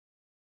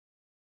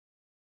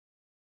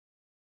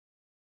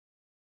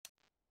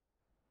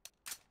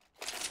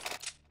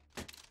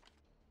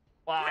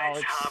Wow,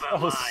 it's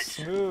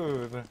so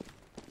smooth.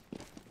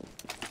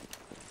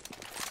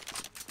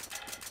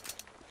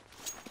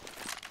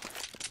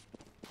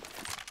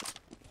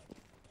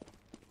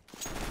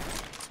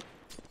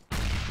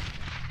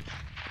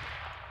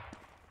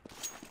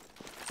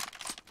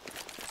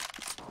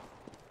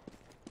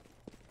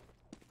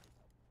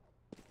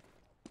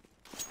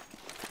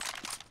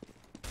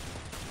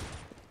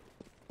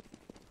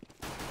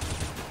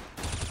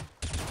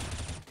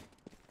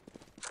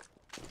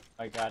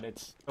 My god,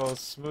 it's so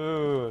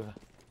smooth.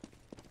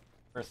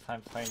 First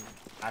time playing,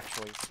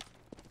 actually.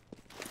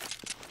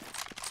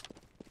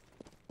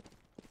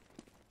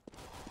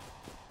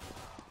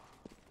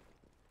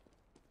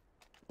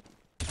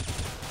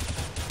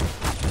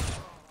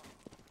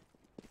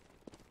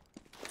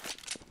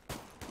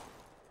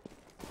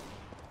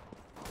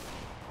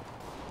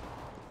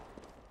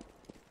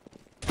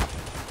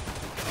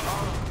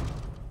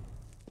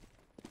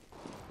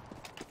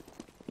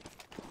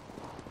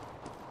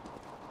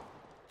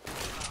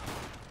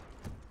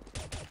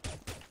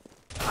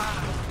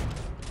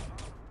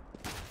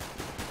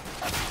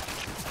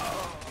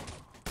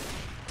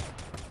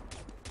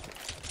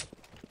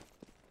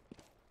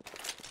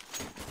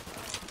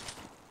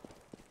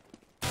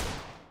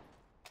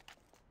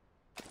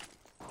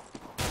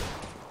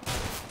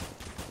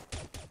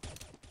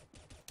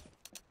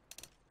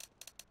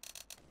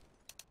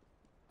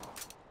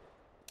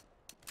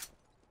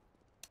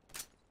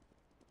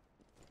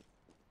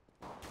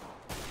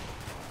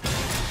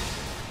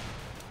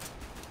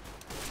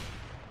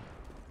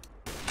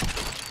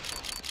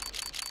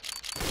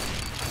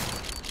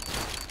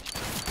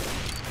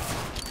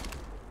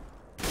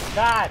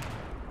 God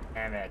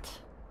damn it.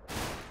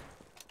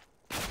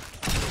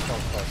 So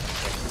close.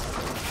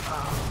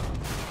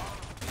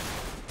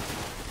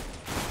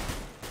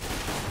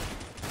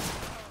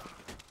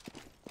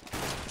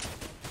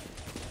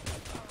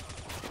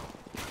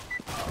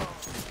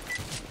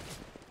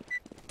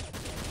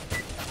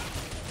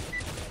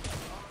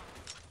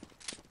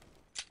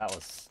 That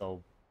was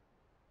so...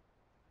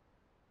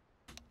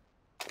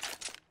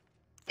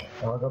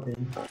 I'll go B.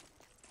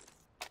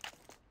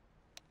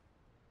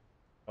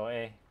 Go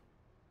A.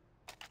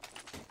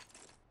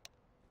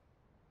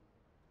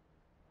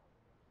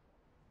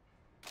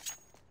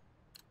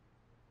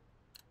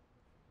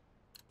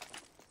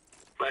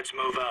 Let's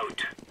move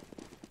out.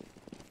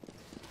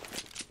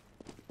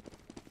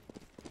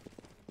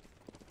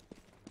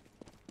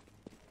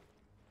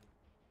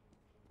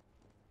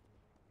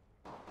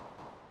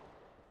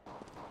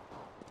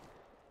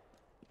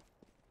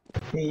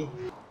 B.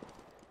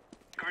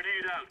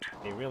 Grenade out.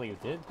 They really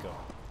did go.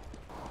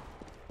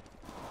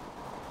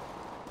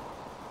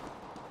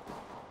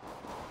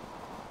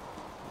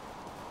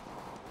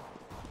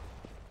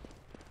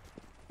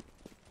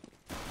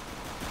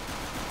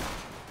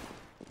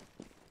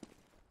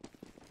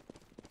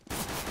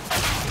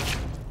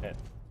 Hit.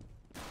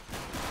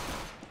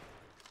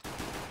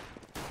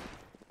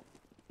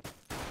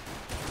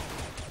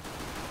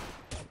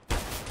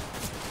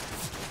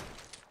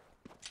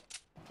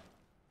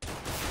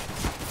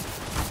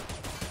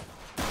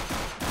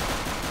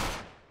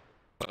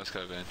 Oh,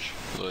 Sky bench.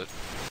 Lit.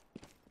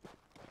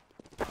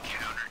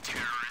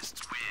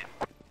 Counter-terrorists win.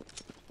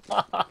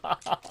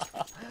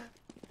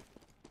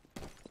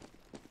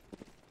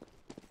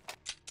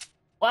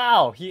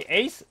 Wow, he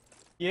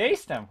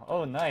aced him.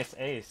 Oh, nice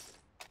ace.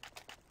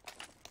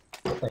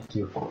 Thank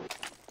you.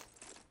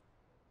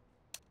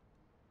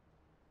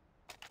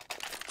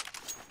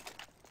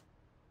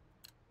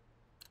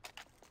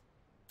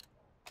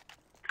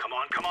 Come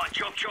on,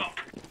 chop chop.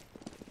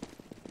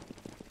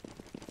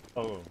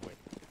 Oh wait.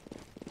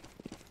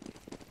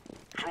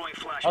 Throwing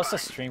flashbang. Also,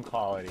 stream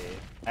quality.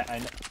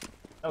 I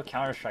know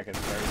Counter-Strike is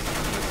very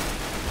smooth.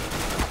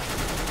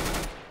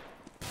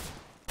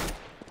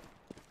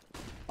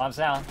 Bombs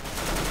down.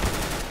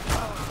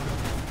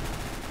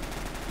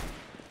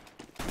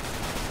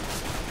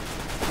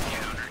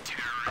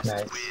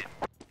 Nice.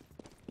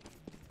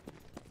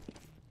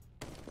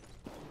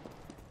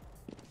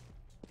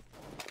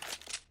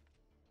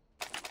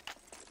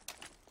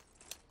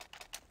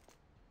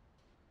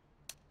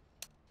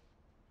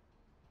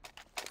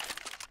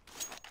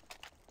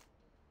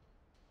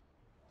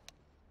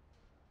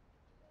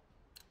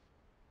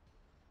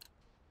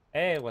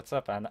 Hey, what's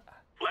up, Anna?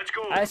 Let's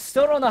go. I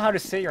still don't know how to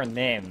say your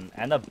name.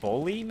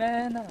 Anaboli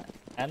man?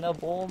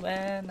 Anabol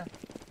man?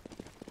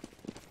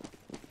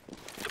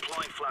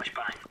 Deploying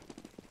flashbang.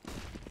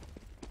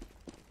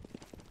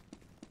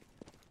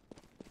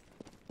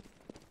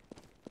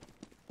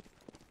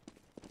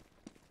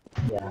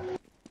 Yeah.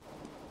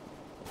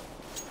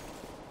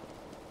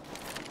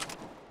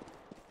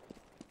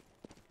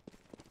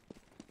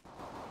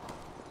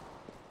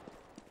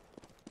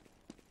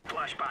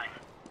 Flashbang.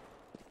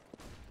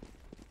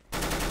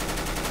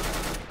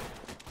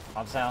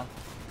 Bombs down.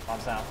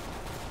 Bombs down.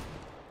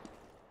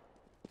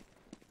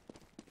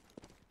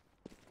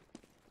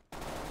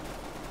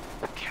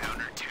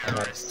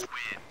 Counter-terrorists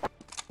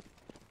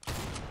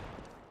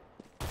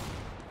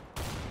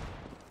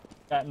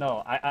win.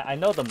 No, I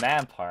know the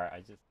man part.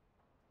 I just...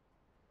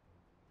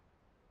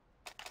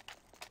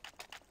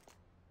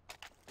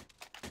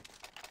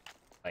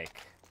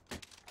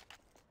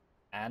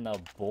 and a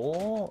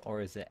bowl,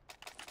 or is it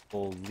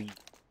bully?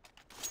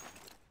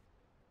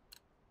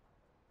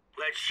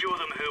 Let's show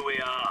them who we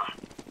are.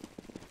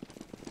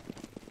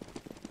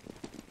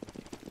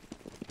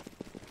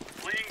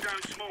 Laying down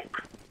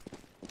smoke.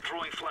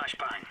 Throwing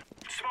flashbang.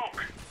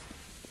 Smoke.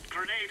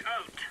 Grenade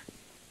out.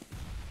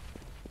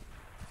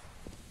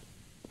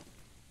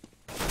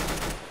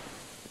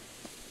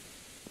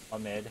 A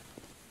mid.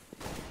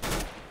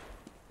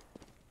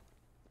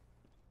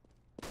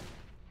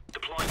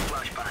 Deploying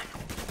flashbang.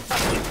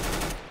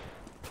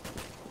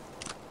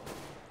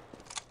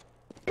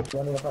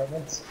 One in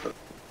apartments.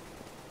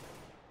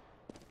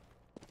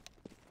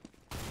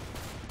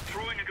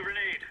 Throwing a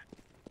grenade.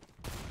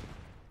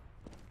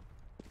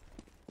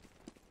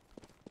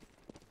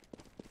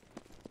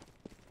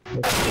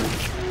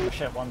 Oh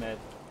shit, one mid.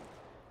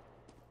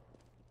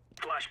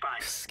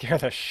 Flashbang. Scare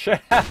the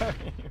shit out of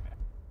me.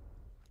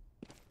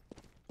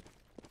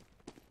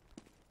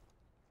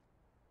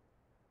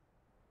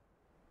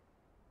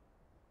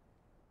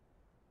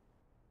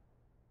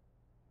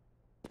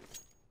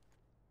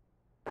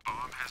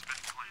 Bomb has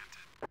been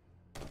planted.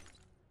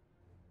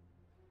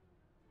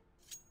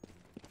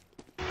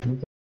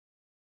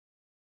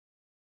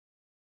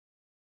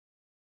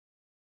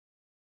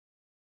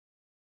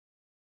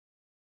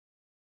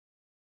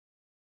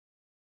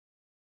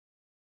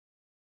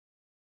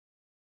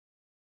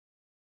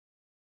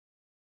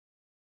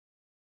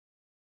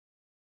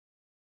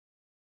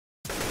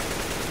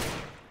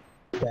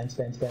 Bench,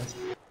 bench, bench.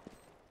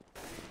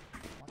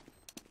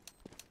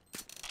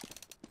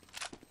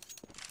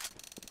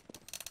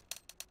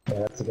 Yeah,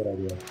 that's a good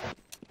idea.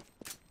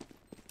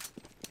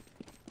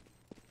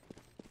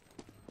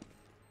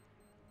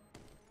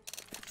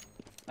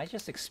 Am I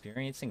just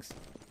experiencing?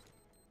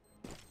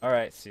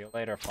 Alright, see you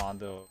later,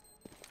 Fondo.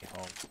 Get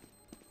home.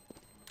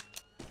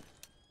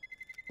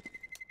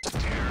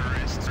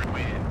 Terrorists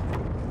win.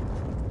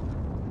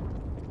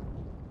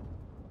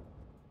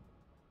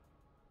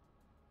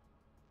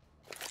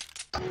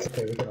 It's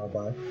okay, we can all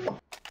buy.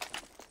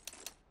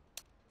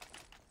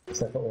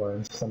 Except for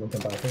orange, someone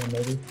can buy for him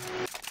maybe?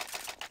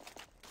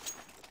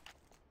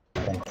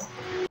 Thanks.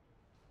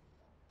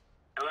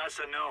 That's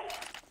a no.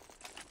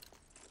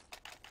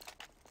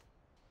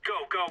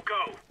 Go, go,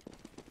 go.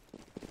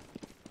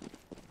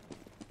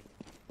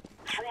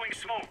 Throwing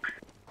smoke.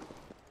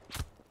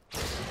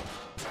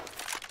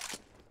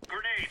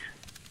 Grenade.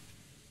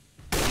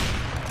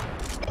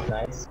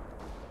 Nice.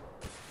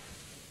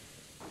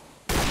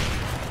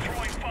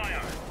 Throwing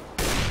fire.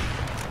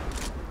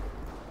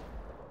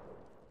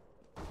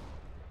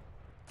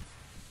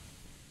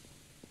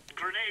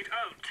 Grenade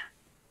out.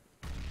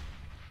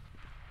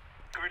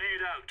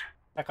 Grenade out.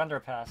 Back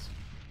underpass.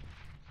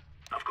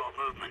 I've got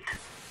movement.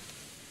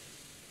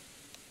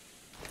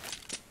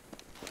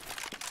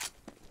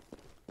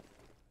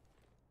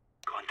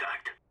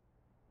 Contact.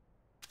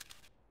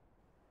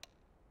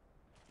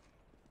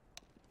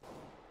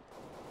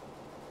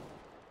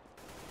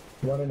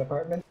 One in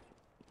apartment.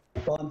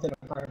 Bombs in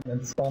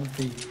apartments. Bomb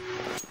B.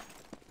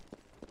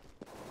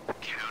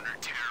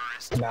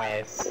 Counter-terrorist.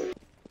 Nice.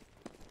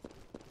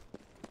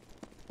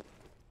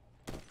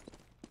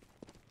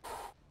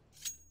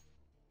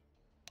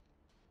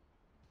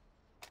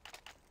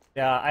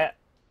 Yeah,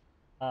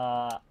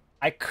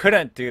 I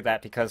couldn't do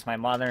that because my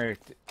monitor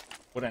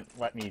wouldn't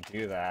let me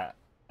do that.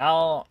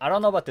 Now, I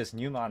don't know about this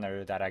new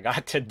monitor that I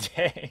got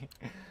today.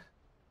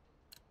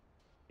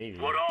 Maybe.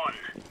 What on?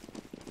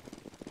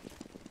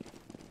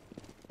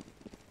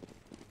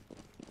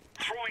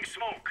 Throwing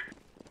smoke.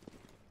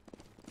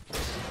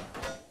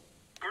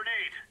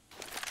 Grenade.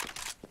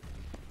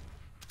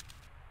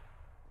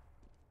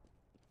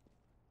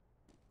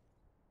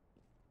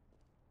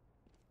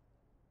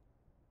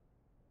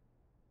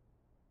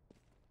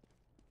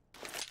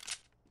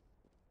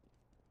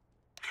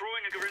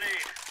 Throwing a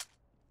grenade.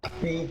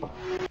 B.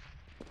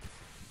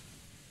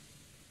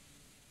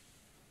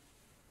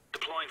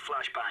 Deploying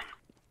flashbang.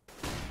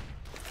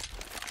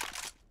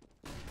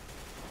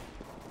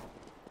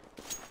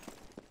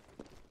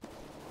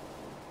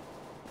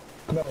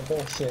 No,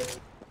 bullshit.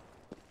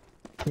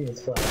 He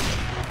was flash.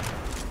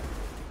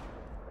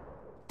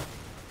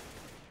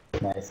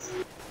 Nice.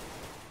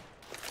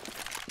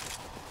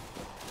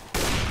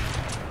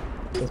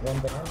 There's one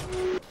down.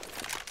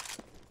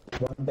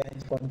 One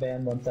bench, one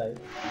van, one side.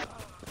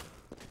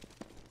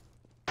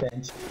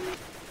 Bench.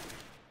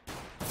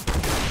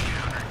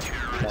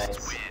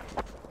 Nice.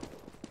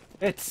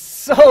 It's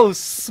so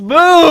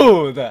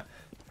smooth!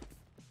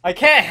 I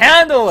can't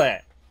handle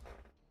it!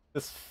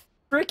 This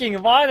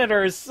freaking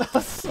monitor is so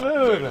It'll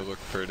smooth! look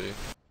pretty.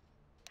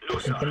 No,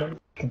 sir.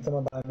 Can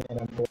someone buy me an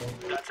M4?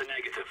 That's a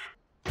negative.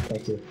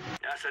 Thank you.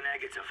 That's a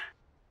negative.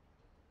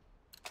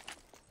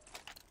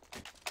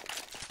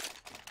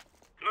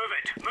 Move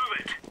it, move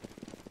it.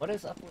 What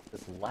is up with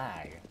this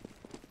lag?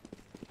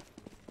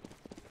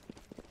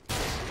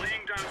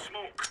 Laying down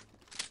smoke.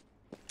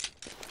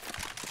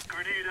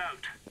 Grenade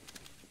out.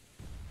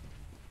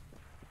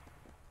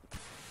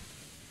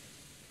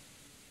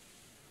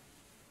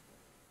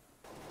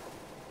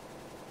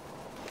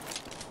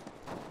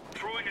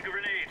 Throwing a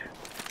grenade.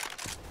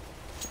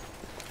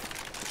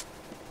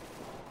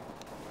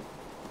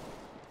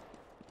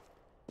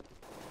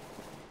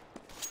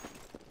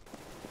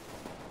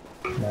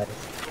 Nice.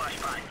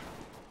 Flashbang.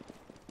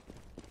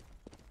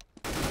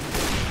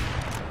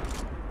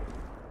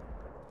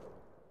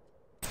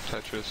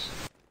 Tetris.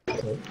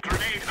 Okay.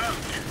 Grenade out.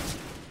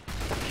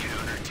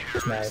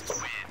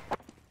 Nice.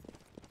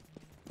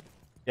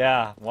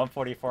 Yeah,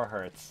 144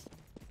 hertz.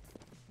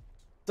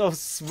 So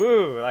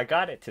smooth. I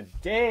got it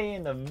today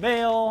in the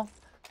mail.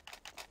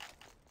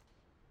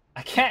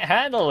 I can't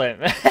handle it,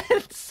 man.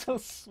 It's so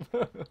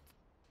smooth.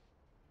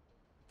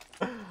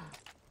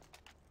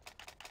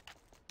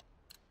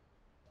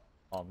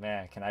 Oh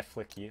man, can I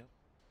flick you?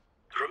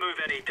 Remove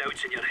any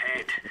doubts in your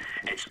head.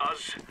 It's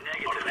us,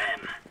 negative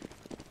them.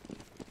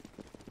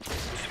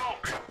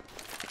 Smoke.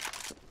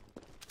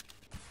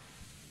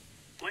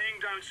 Laying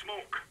down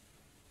smoke.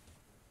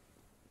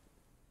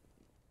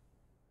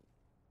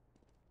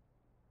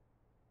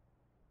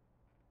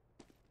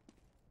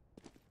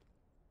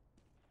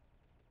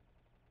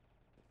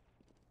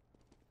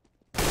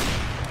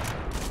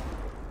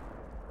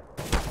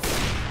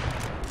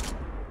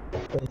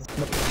 Wait,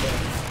 smoke is there.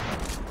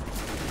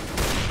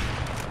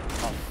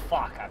 Oh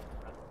fuck, I'm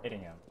hitting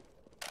him.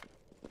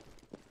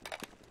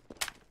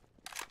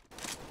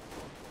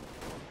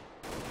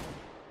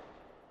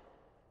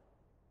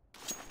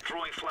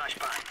 Throwing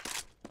flashbang.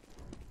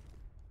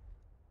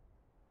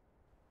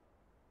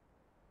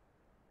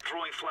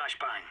 Throwing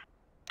flashbang.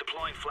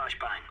 Deploying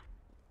flashbang.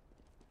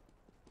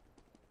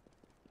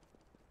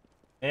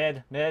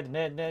 Mid.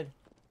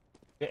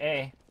 Good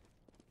A.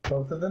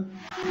 Both of them?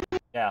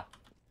 Yeah.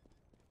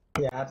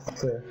 Yeah, that's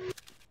clear.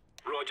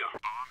 Roger.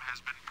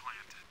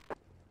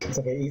 It's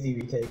like an easy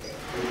retake.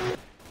 I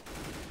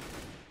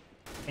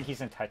think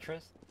he's in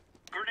Tetris.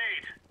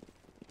 Grenade.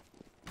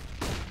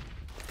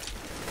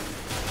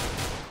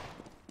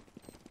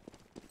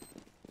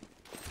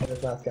 And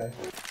this last guy.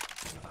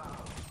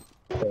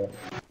 There.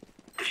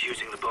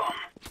 Defusing the bomb.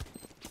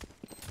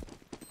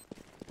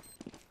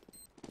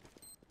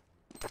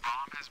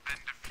 Bomb has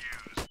been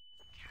defused.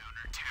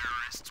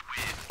 Counter-terrorists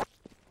win.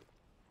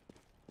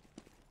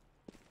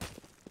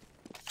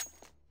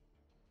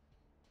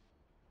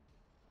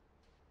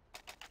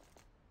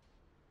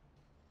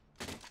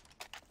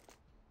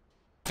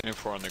 Getting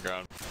 4 on the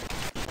ground.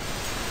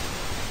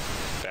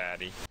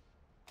 Baddie.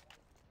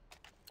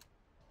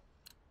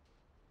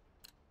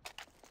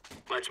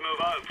 Let's move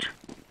out.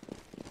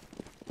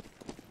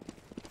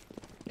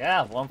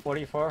 Yeah,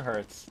 144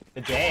 hertz.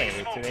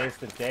 Today. Today's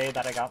the day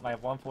that I got my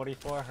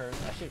 144 hertz.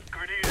 I should.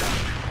 Grenade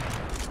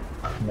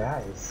out.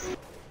 Nice.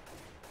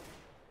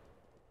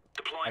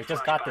 Deploying I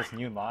just got flashbang. this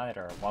new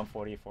monitor,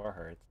 144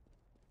 hertz.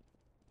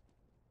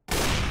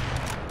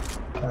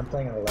 I'm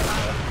playing on the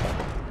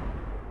left.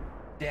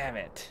 Damn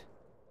it.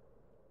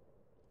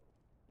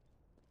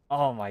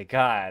 Oh my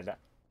god.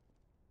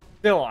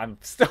 I'm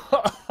still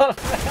up.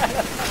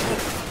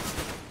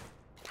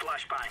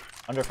 Flashbang.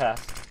 Underpass.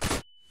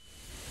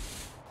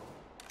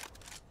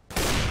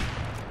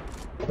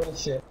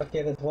 Bullshit.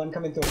 Okay, there's one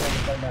coming to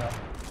apartment right now.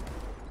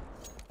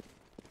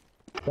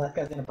 Last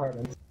guy's in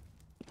apartment.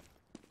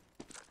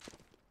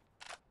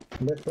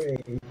 Lift for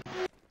 80. I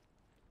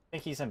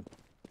think he's in.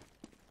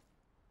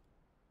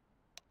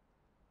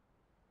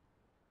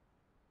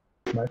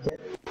 Mark it.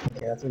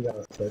 Okay, that's what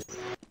yellow says.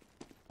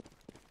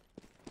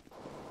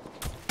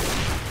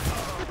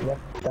 Yep,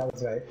 that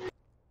was right.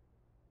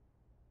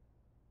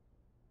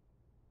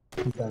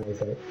 He's on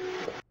his right.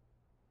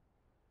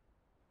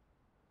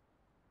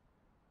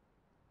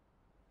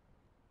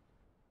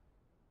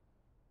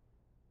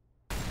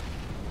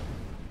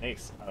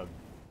 Makes a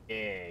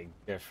big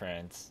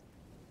difference.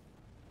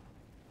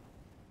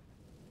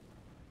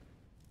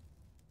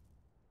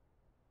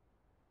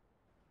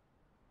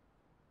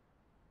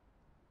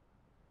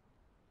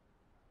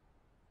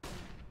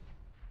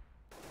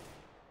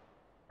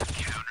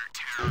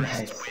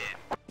 Nice.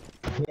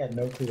 He had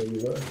no clue where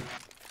you were.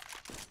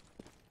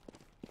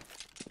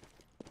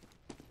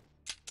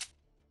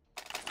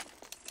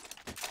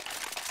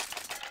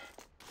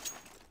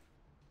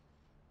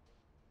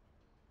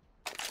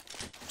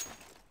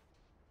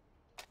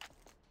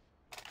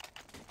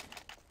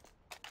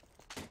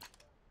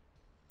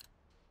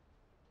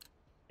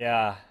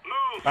 Yeah.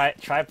 Move.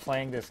 Try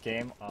playing this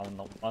game on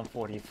the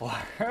 144.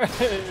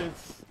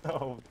 It's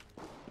so.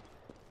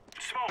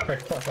 Smoke. Oh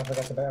fuck, I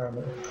forgot the bear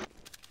armor.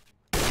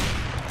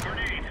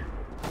 Grenade.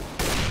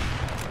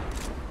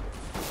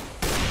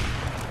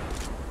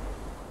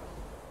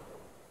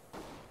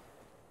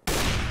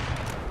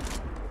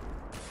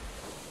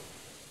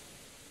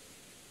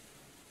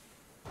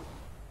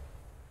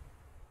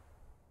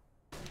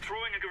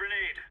 Throwing a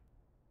grenade.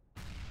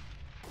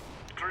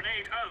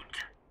 Grenade out.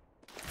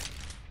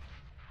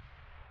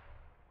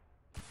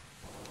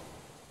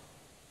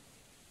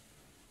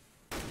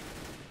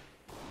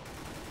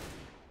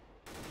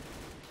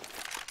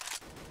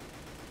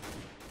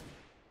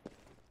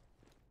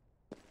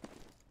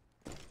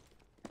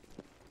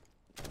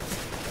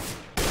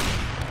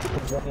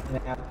 He's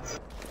running out,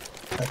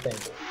 I think.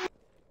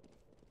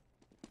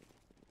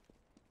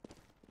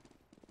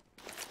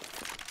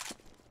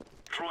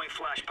 Throwing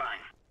flashbang.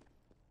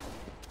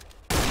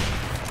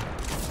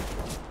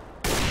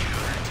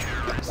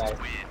 Nice.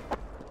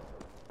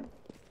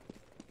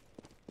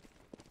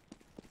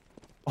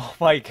 Oh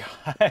my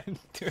god,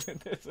 dude,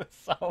 this is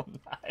so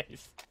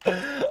nice.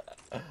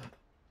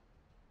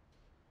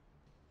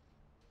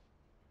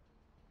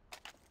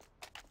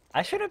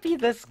 I shouldn't be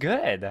this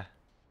good.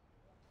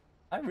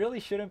 I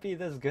really shouldn't be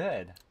this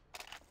good.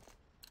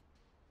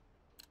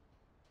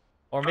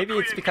 Or maybe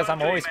it's because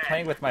I'm always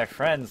playing with my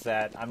friends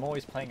that I'm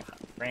always playing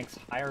ranks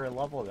higher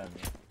level than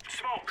me.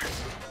 Smoke.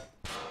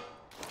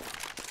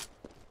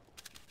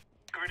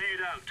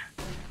 Grenade out.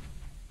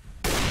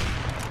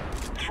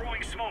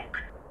 Throwing smoke.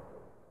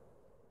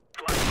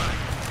 Flashbang.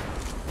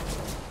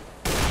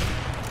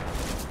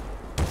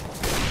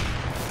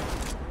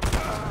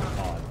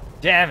 Oh,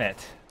 damn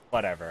it.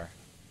 Whatever.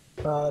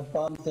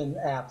 Bombs and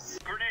apps.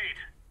 Grenade.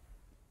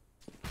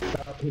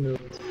 He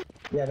moved.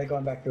 Yeah, they're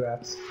going back to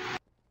apps.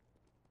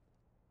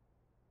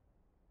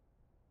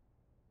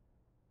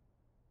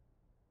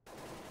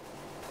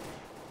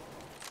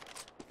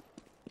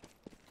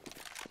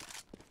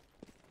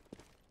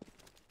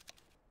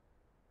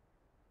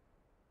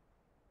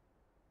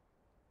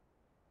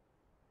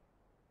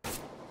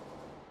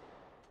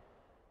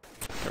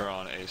 They're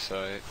on A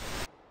site.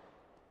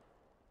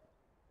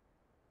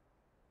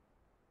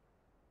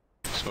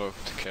 Smoke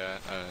to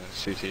cat,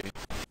 CT.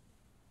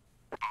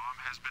 Bomb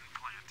has been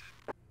planted.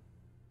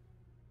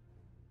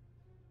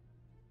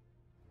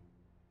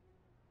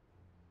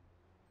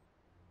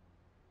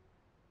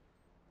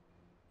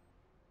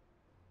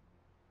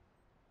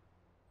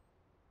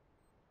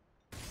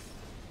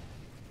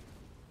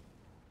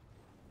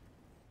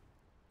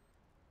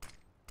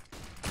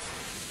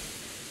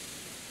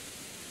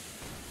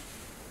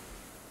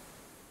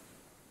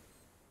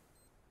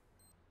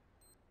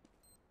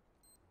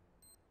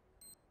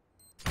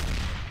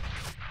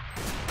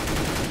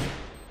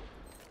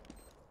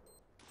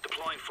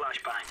 Deploying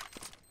flashbang.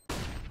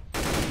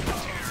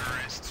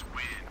 Terrorists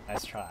win.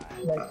 Nice try.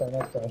 Nice try,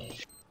 nice try.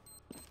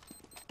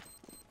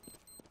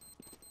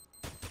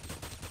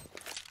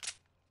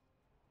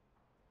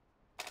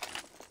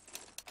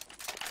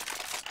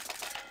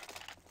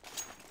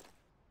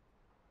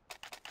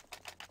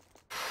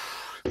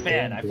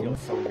 Man, I feel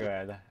so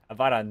good. I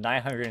bought a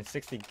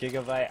 960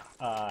 gigabyte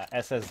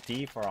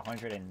SSD for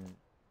 190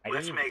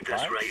 Let's make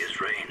this bucks right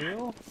as rain.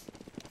 too,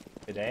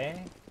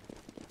 today.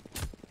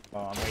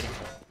 Oh, I'm waiting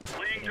for.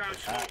 Laying down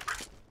smoke.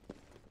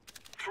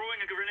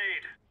 Throwing a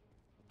grenade.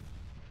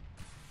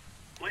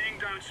 Laying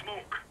down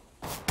smoke.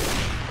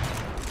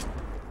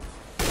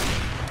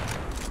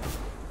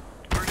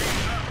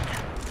 Grenade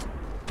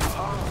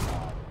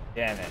out.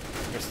 Damn it.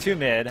 There's two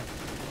mid.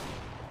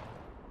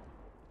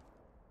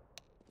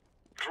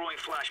 Throwing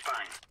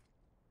flashbang.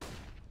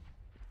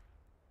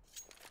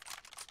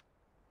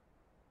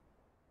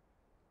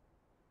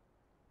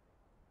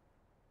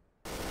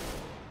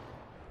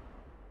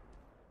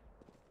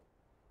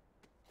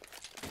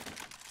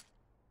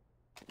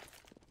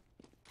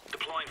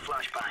 Deploying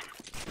flashbang.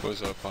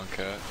 Was up on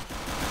cat.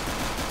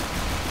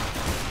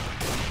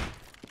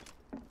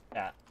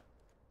 Yeah.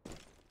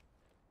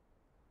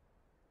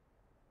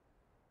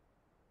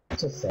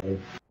 Just say.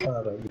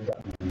 Oh, but you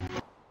got me.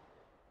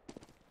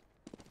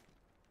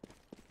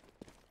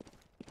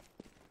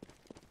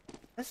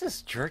 This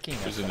is jerking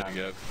us. There's a when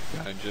negative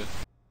behind you.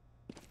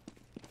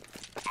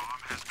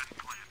 Bomb has been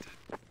planted.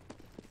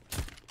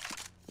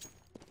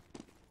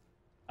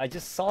 I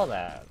just saw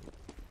that.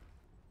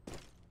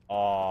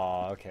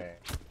 Oh, okay.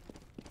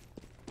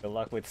 Good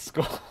luck with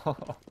school.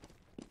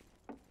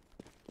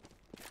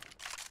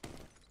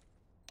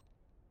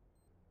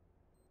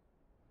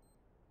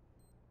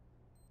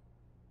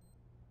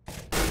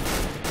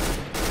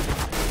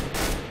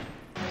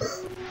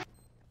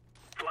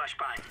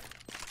 Flashbang.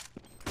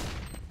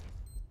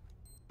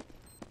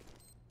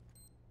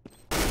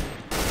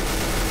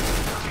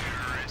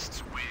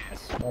 Terrorists win.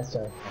 Nice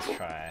try. Let's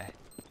try.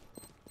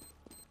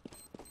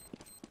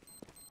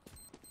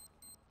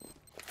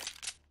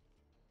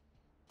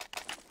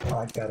 Oh,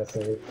 I gotta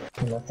save.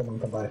 Unless someone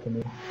come by for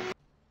me.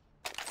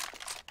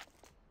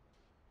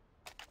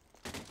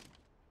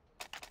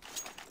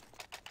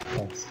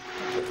 Thanks.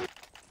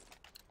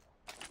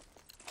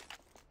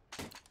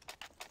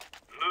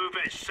 Move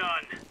it,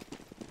 son.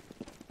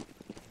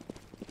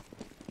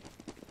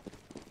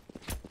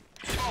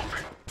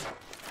 Smoke.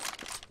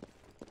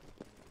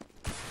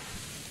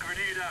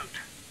 Grenade out.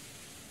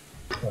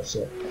 Oh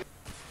shit.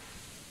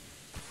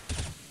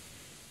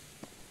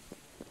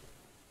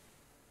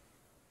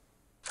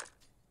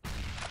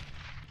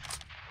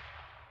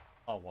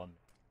 Oh, one.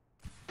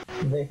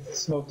 They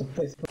smoked the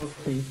place.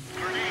 Smoked the.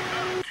 Grenade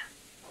out.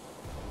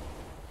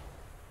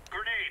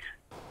 Grenade.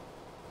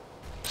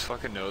 This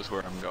fucking knows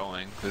where I'm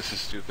going. This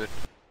is stupid.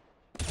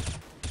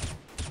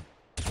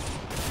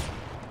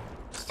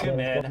 It's two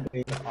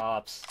mid.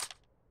 Ops.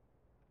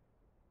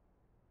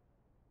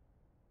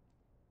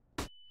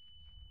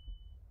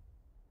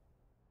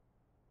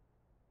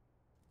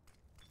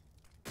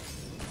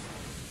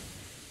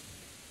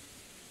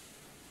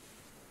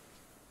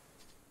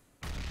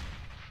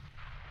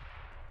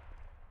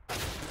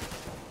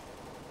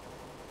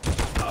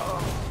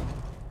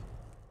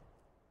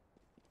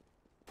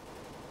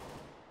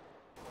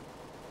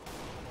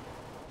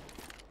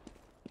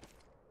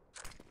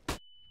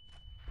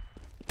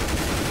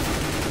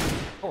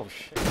 Oh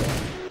shit.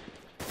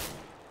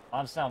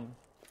 Bombs down.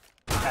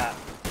 Cat.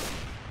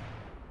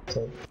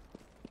 So,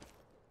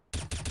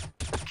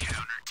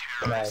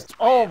 nice.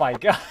 Oh my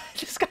god,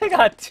 this guy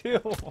got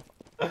 2.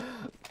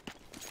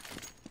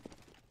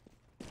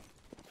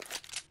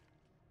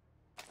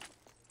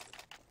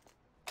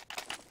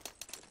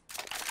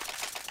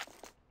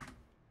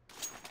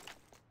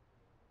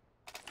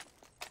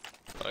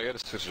 I gotta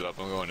switch it up.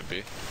 I'm going to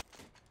B.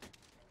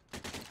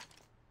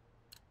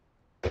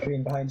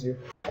 Green behind you.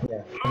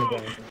 Yeah, I'm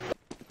going.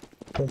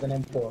 There's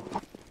an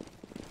M4.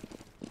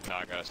 No,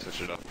 I gotta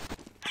switch it up.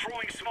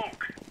 Throwing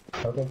smoke.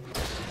 Okay.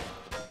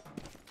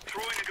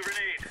 Throwing a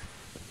grenade.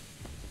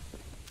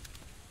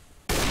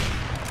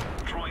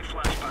 Throwing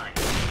flashbang.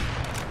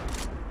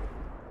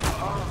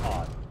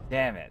 Oh,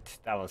 damn it.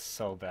 That was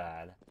so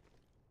bad.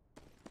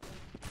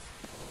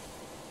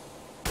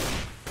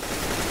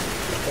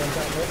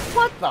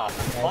 What the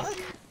fuck?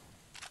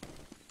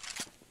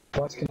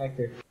 Watch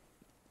connector.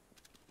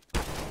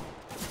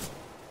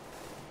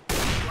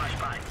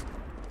 Flashbang.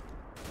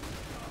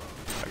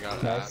 I got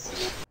an Nice.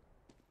 app.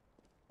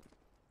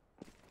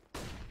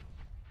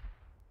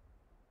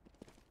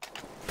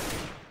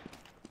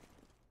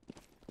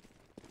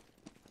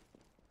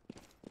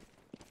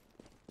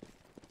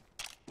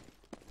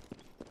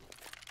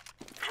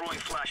 Throwing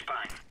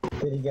flashbang.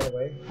 Did he get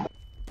away?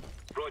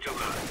 Roger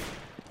that.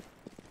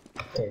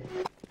 Okay.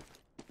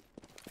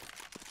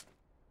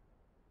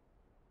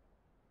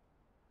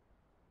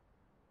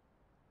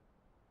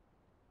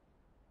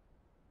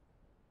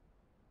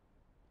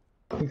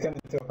 He's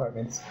coming to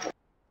apartments.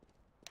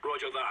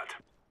 Roger that.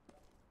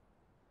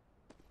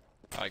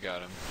 I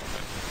got him.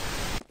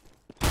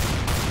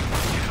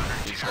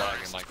 He's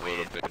lagging like a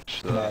little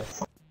bitch.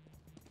 Nice.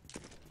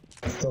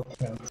 Still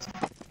counts.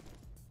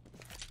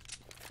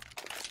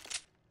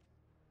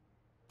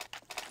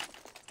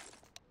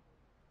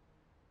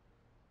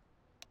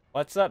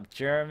 What's up,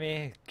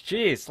 Jeremy?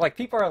 Jeez, like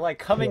people are like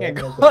coming Yeah, and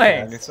they're the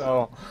going, best.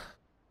 so I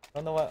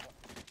don't know what.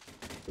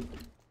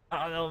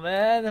 I don't know,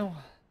 man.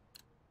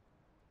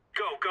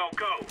 Go, go,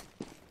 go.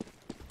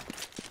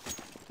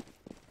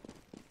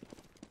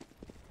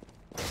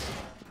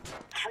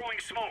 Throwing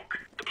smoke.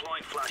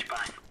 Deploying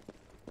flashbang.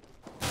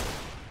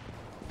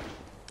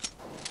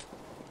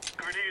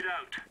 Grenade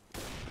out.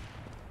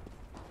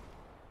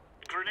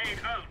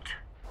 Grenade out.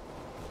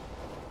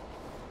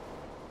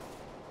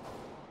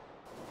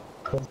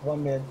 There's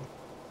one mid.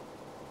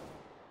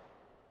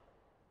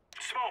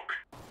 Smoke.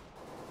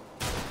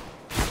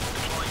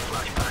 Deploying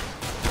flashbang.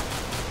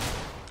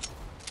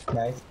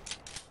 Nice.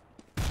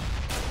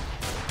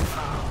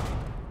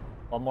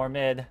 One more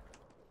mid.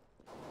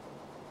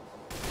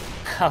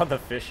 How'd the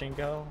fishing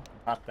go?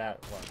 Not that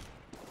one.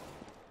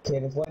 Okay,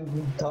 there's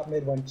one top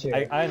mid, one chair.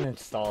 I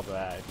uninstalled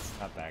that. It's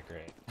not that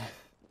great.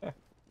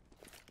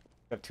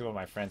 Except 2 of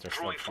my friends are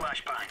still Throwing playing.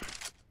 flashbang.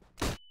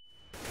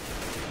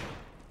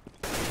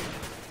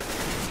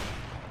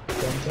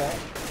 One cat.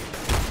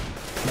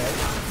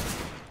 Nice.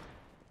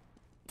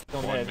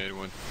 Still One mid. mid,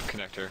 one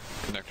connector.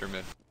 Connector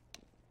mid.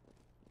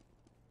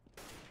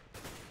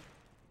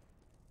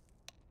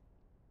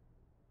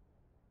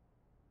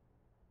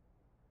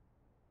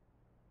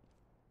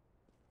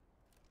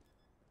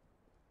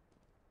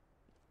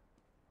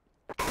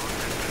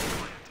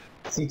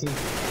 CT.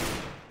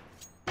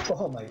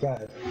 Oh my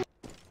god.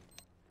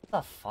 What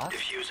the fuck?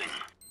 Diffusing.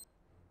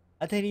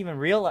 I didn't even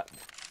realize.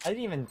 I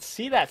didn't even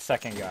see that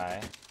second guy.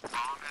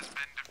 Bomb has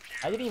been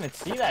defused. I didn't even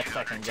see that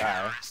second guy.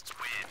 Terrorists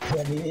win.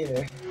 Yeah, me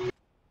neither.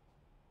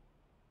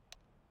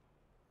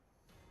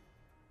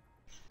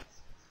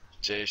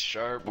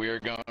 J-Sharp, we are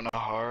going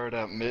hard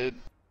at mid.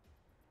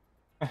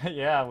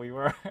 Yeah, we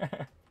were.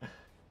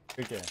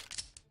 Okay.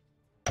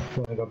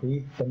 Wanna go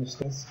B? Finish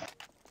this?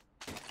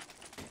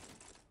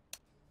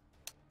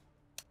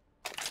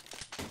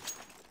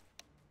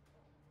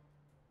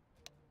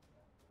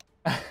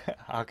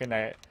 How can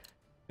I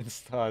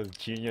install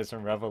Genius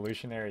and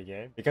Revolutionary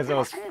Game? Because it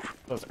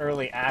was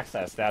early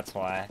access, that's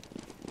why.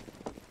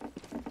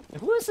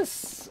 Who is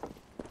this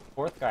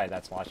 4th guy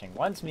that's watching?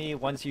 One's me,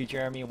 one's you,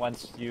 Jeremy,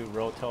 one's you,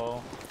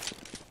 Roto.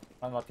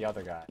 What about the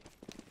other guy?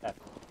 That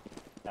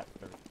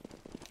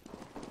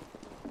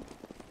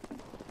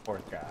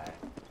 4th guy.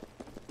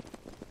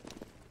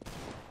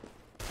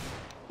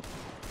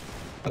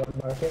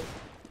 What market?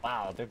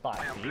 Wow, they're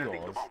buying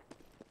Eagles.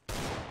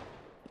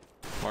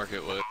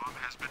 Market lit. Bomb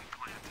has been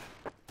planted.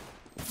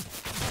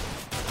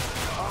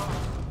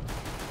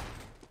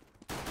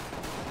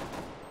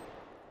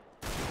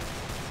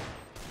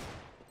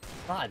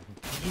 God,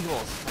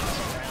 Eagles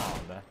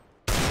around.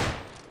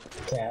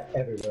 Cat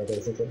everywhere,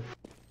 basically.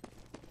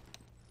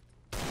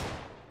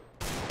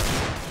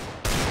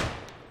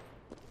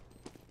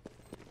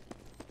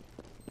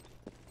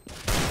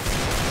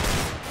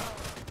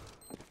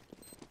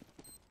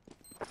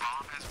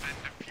 Bomb has been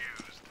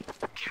defused.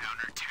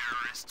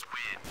 Counter-terrorists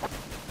win.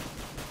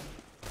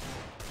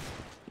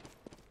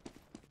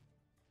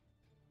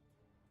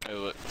 I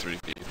lit 3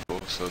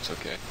 people, so it's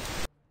okay.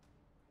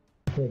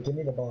 Here, give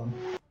me the bomb.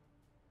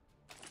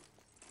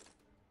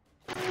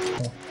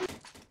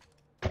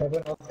 Oh.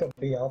 Everyone else go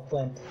B. I'll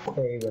plant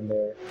A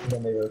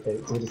when they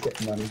rotate, so we just get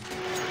the money.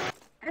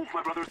 Move,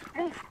 my brothers,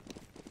 move!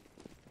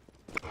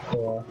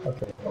 Yeah,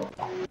 okay.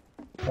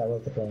 That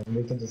was the plan.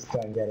 We can just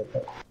try and get it,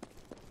 but...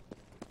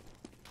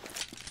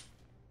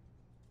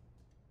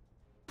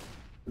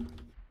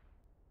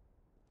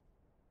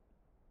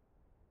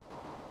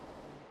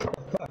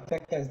 Fuck,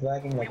 that guy's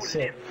lagging like You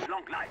shit. live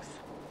long lives.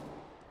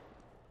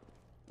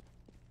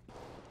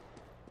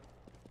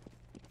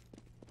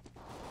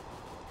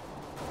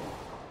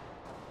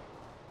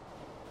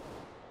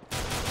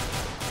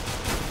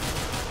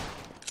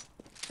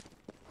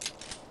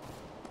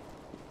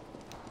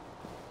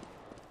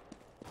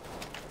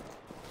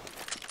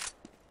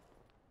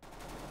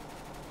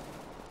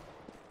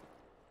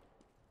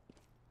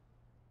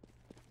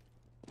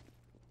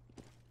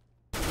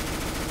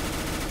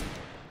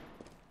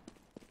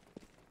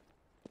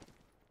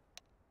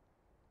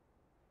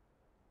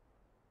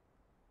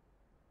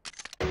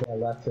 Yeah,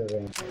 left your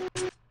range.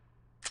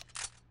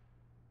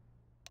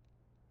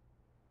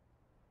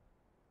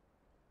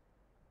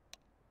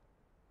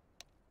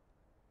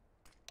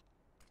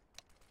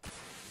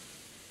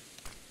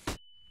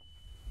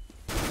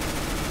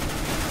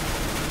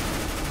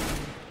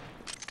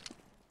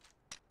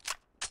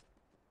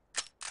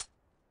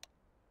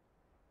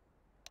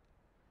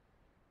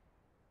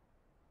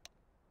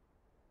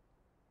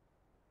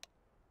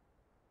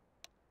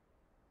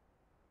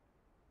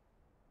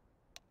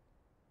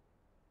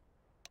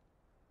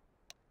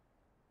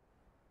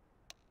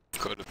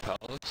 Go to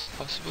Palace,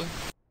 possibly?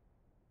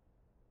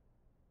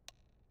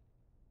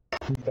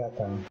 Keep that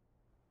down.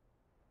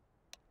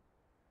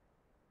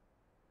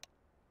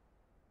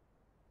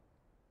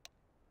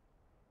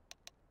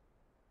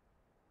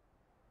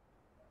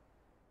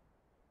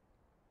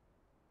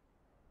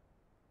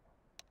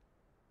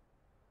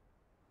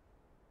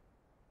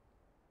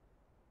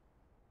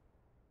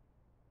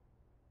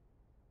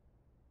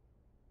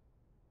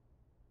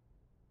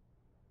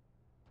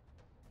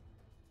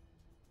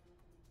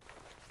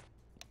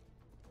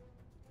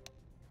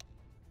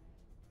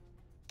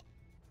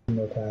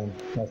 No time.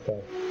 Nice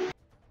try.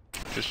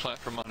 Just plant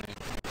for money.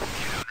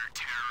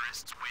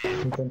 Counter-terrorists win.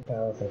 He's in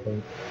Palace, I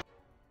think.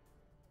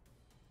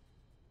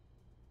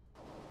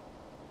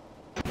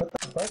 What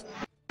the fuck?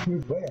 He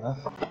was way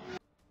off.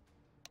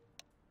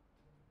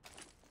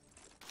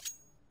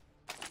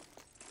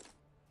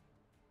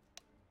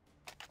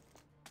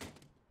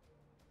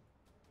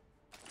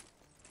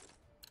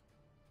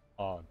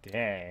 Oh,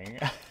 dang.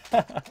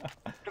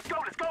 Let's go,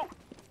 let's go!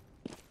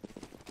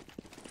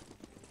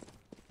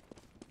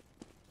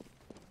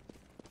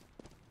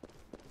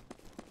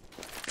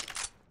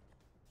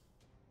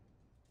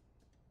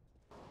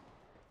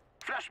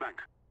 Flashbang.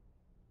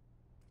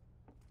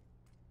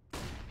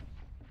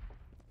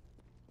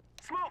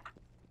 Smoke!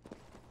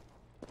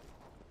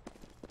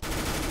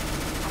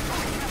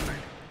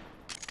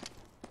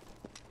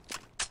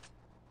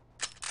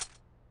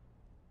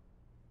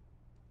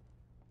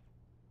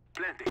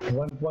 Plenty.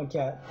 One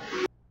cat.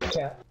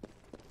 Cat.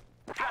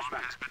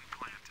 Flashbang. Has been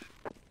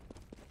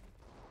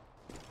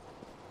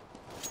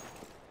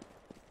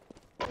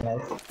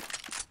planted. Nice.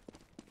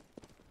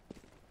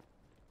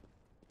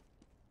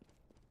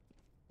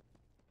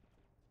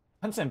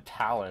 One's in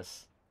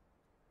Palace.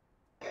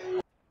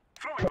 Throwing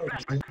a Oh,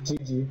 flashbang.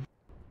 GG.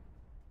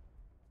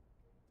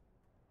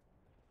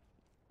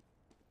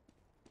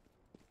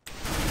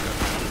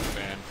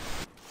 Man,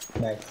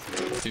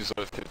 Nice. he's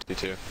with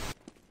 52.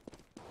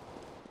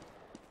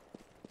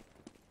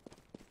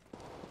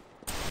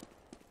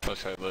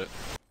 Push head lit.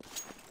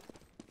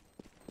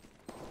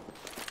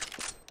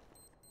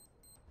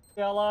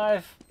 Stay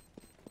alive.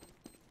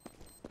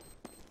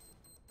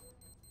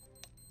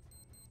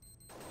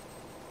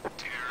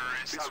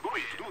 Terrorists We are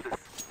going to do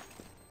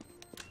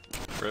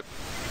this. Rip.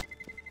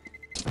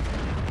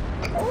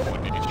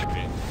 1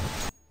 HP.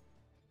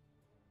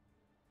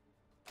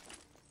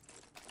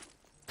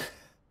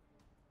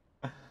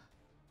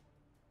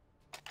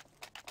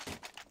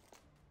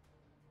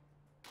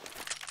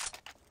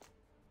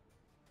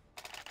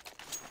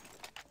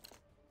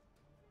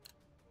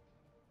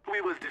 We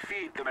will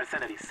defeat the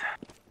mercenaries.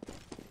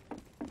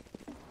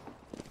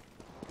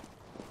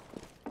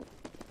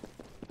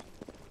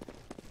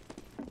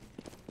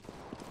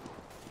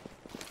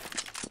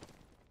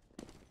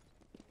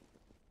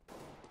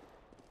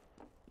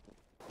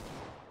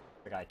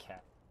 The guy can't.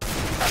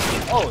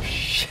 Oh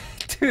shit,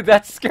 dude,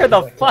 that scared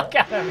the fuck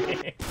out of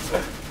me.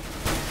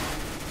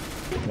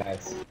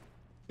 Nice.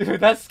 Dude,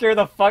 that scared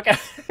the fuck out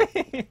of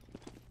me.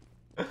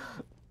 I'm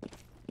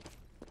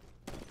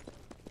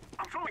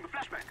throwing a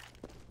flashbang.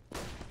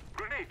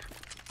 Grenade.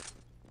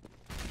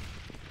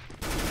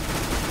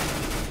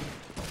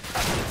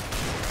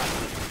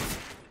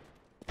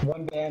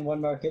 One van,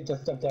 one market,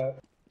 just jumped out.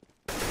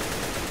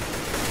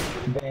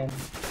 Van.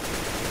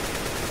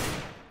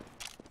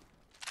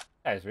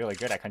 That is really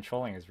good at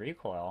controlling his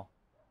recoil.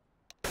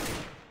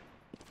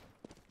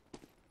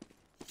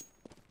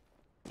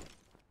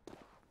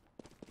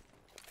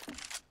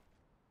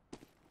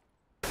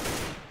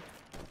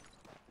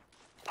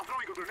 I'm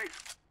throwing a grenade.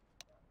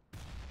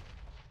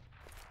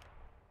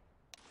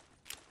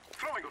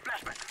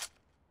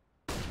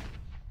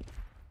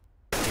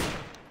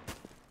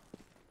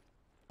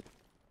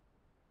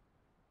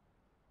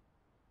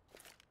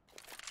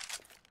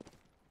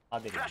 How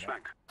did he know?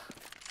 Flashbang.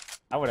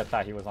 I would have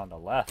thought he was on the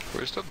left.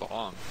 Where's the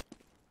bomb?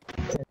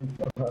 10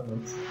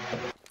 apartments.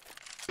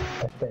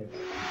 I think.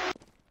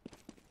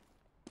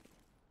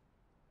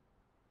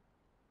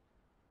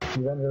 If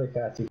you run really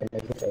fast, you can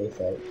make it A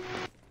site.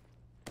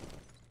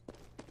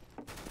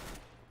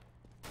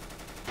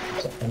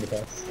 Check on the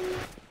bus.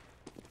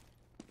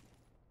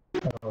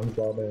 Oh, he's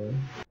all there.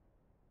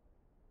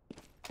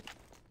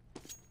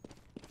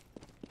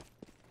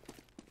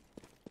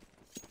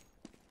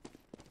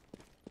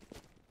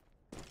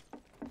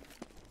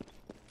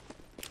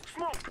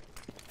 Smoke.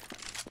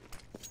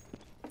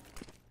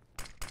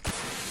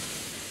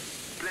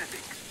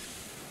 Planting.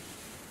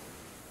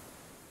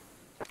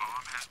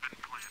 Bomb has been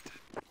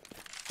planted.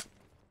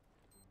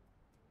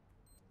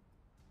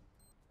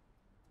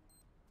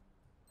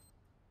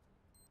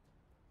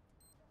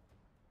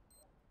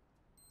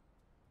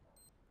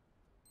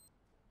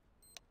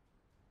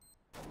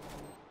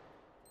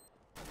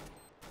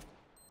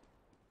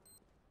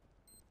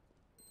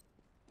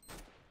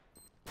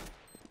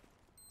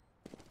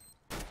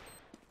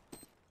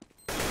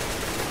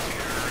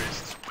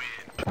 Terrorists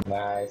win.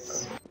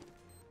 Nice.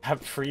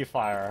 That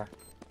pre-fire.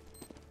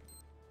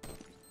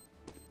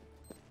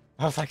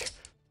 I was like,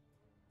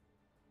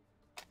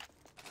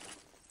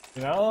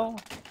 you know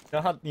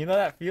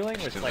that feeling?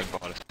 She's It's in like, the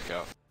bottom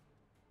scout.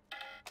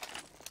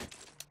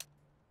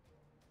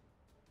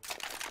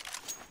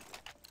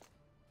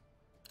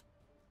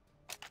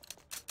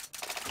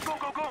 Go,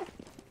 go, go.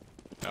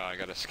 Oh, I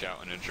got a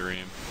scout in a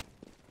dream.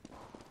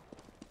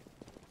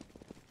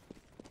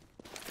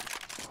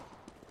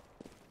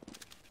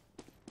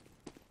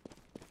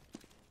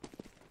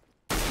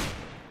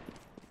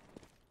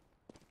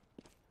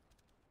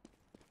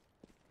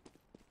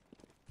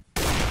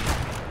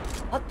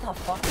 what the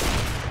fuck?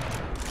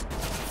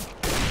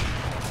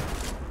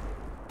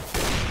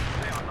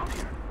 They are not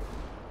here.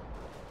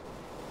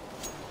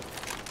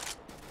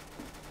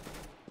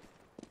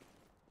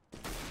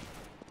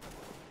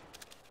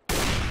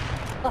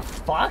 What the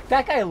fuck?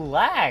 That guy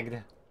lagged.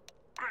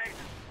 Grenade.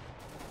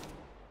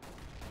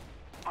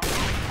 I'm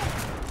throwing.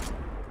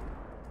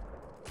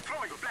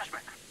 Throwing a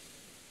flashback.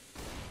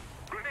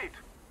 Grenade.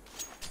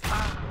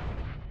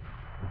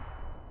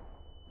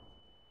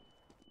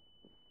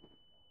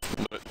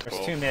 But There's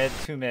cool.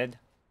 two mid.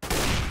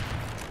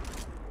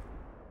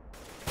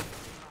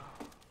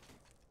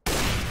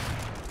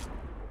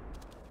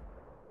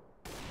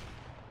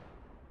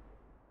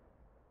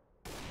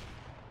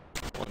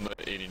 One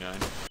lit 89.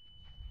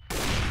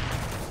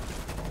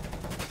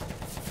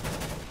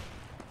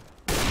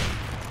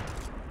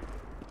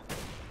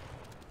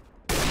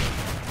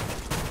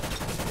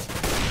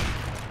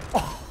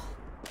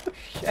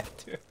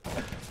 Shit, dude.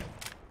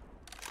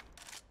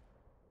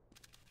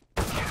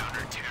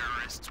 Counter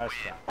terrorists That's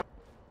win.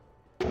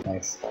 that.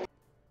 Nice.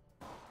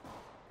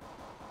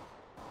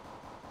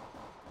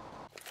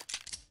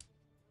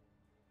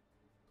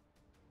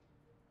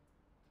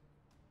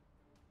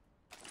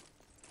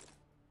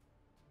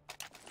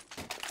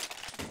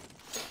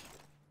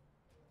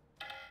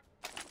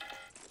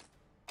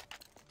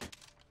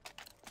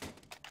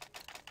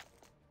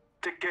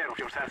 Take care of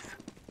yourself.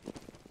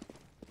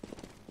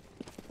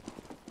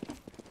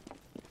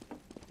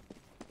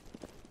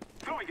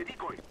 Throwing a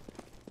decoy.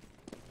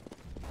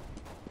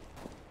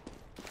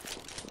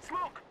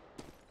 Smoke.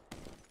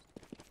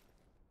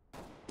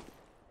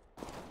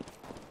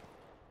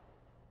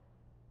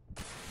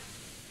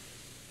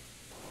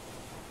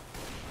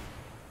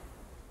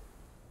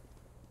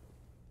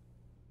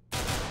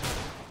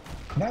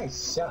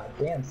 Nice shot,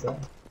 damn son.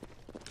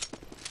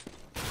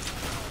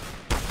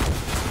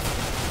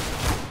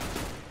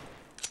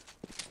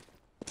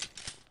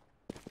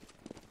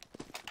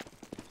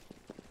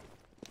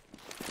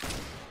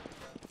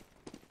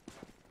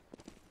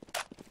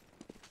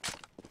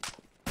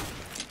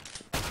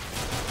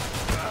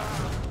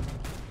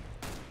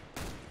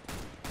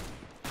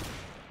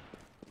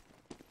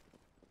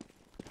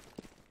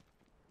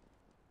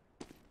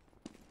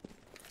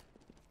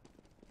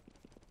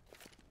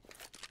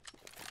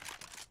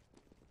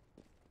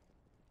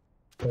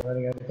 We're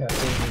running out of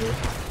captain here.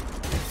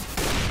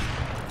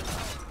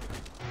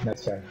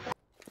 Nice try.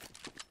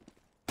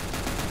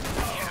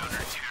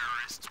 Counter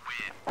terrorists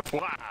win.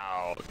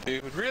 Wow,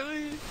 dude,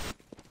 really?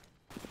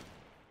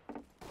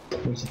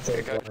 We should I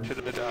save got one. to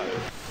the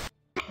dive.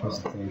 We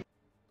should save.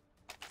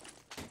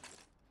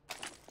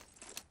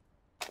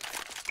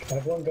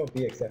 Have one go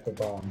B except for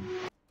bomb.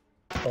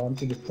 Bomb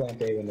should just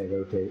plant A when they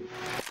rotate.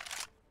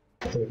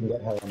 So we can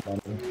get hell on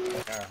money.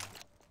 There.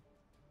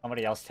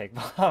 Somebody else take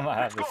bomb. I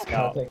have the I'll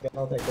scout. take it,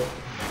 I'll take it.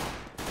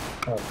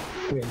 Oh,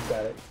 Queen's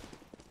got it.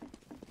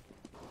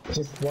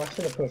 Just watch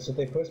for the push. If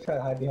they push, try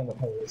to hide behind the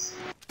pillars.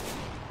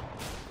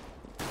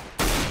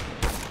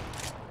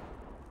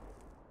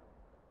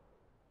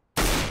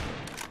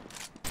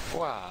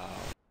 Wow.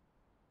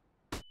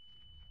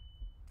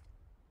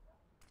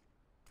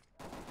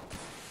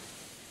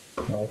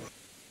 Nice.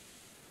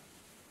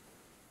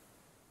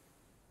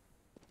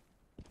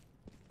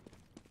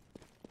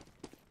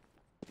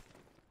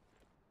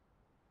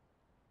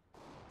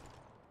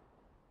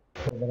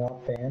 They're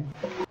not fan.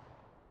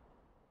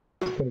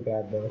 It's pretty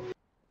bad though.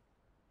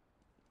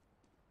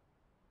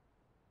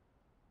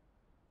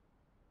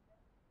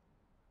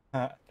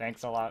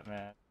 Thanks a lot,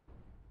 man.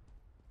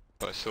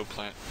 Oh, I still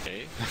plant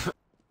A?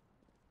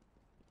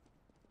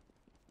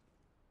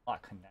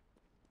 Not connect.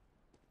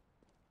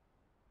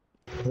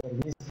 There's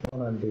at least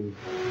one on B.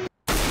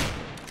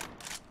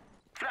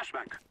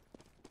 Flashback.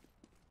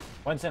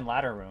 One's in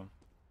ladder room.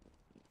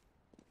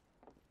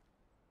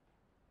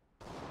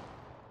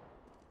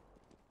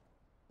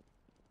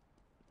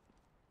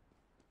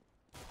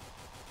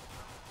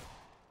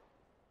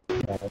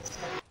 Nice.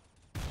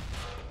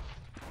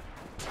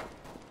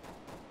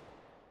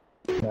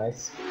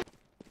 Nice.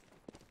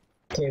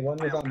 Okay, one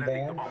was on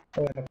van. Oh,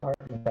 an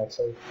apartment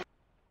actually.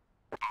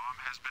 Bomb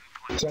has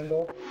been planted.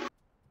 Jungle.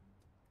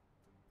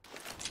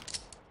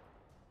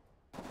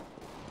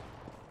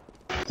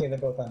 Okay, they're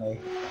both on A.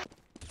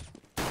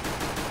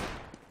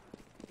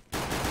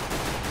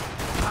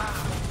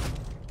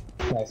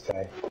 Nice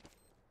try.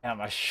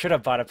 Damn, I should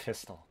have bought a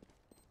pistol.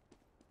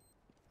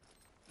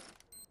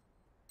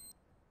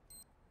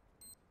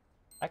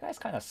 That guy's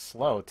kind of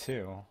slow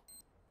too.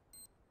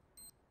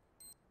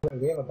 Wait,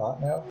 we have a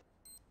bot now?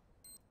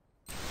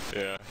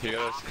 Yeah, he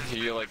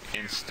like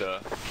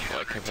insta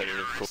like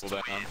competitive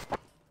cooldown.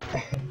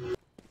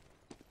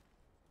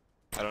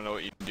 I don't know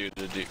what you can do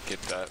to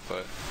get that,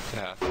 but it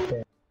happens.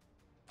 Okay.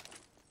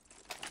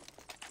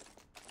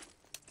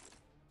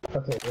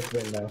 Okay, let's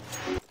win now.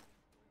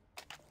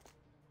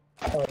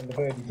 Oh, in the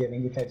very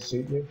beginning, he tried to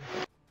shoot you.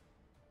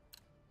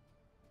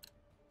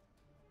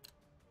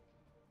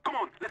 Come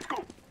on, let's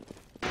go.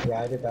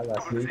 Yeah, I did that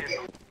last Cover this week.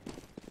 area.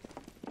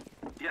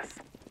 Yes.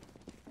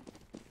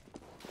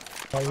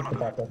 At least the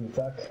bot doesn't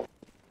suck.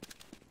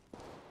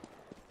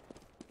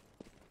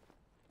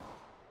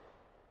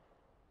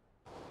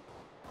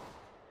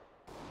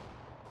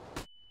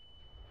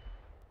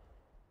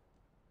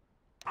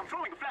 I'm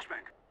throwing a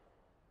flashbang.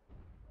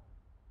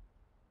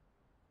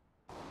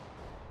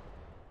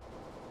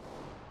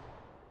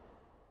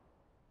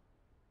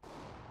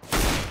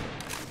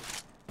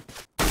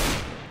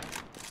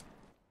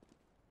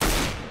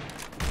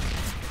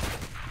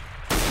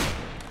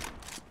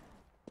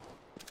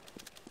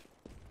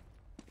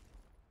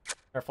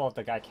 Careful of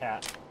the guy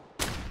cat.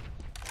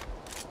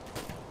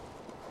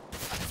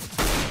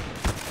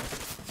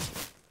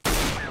 I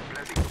am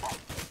planting the bomb.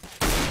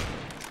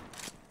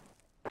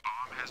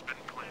 Bomb has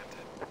been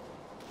planted.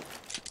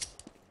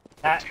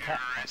 Cat.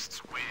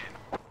 Terrorists win.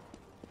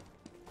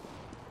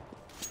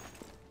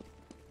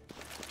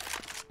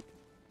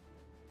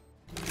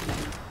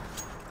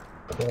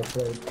 Well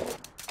played.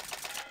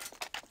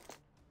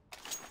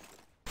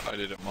 I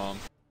did it, Mom.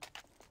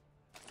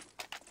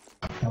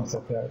 I'm so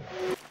proud.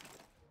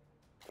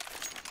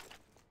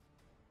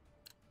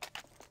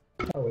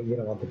 Oh wait, you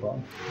don't want the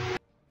bomb.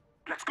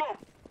 Let's go.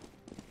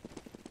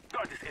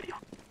 Guard this area.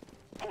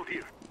 Hold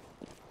here.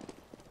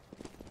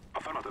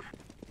 Affirmative.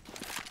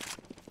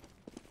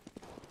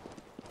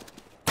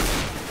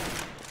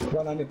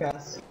 One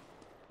underpass.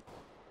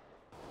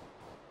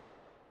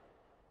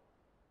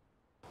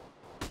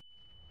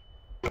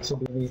 Should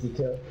be an easy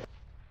kill.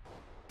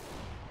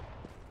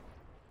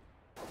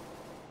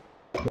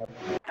 Yep.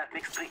 That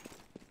makes 3.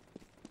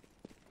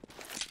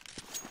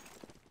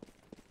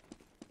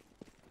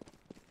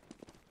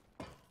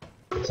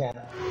 Cat.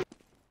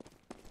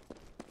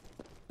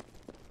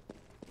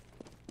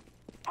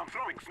 I'm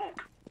throwing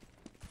smoke.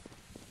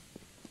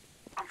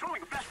 I'm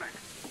throwing a flashbang.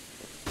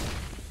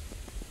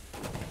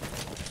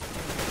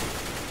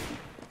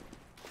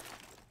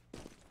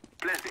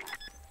 Planting.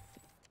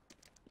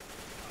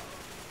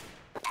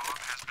 Bomb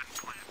has been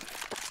planted.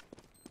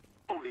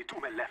 Only 2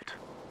 men left.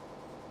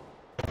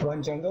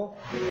 One jungle.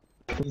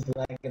 He's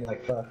lagging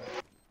like fuck.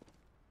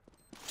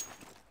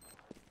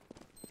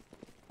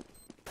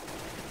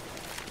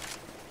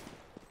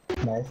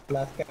 Nice.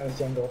 Last guy was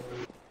jungle.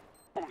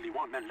 Only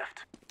 1 man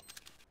left.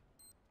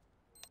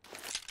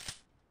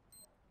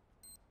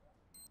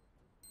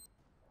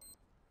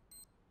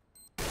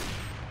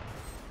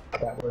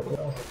 That worked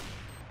well.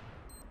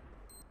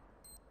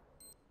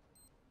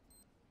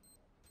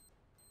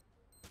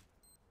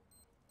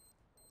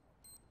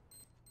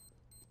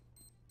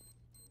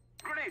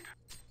 Grenade.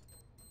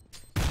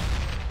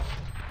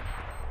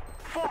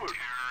 Forward.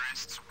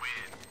 Terrorists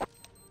win.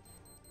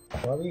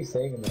 What were you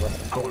saying in the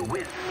last Our game?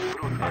 win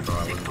brought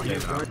us victory.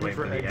 Wait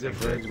for exit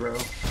frags, bro.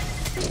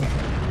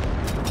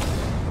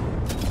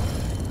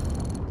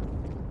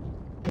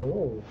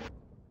 Oh.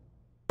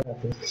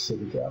 That's a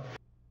shitty job.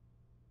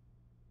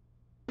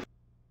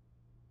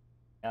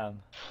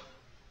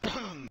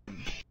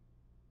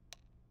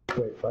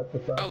 Wait, what the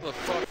fuck? How the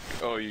fuck?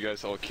 Oh, you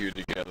guys all queued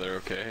together,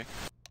 okay?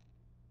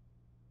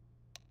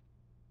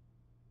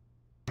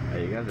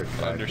 Hey, you guys are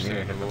fucked. You need to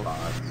hit the Understandable.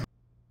 box.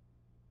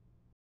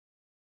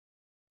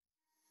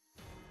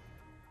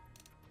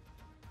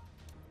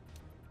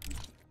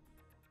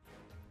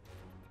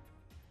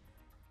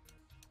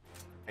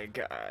 My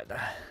God.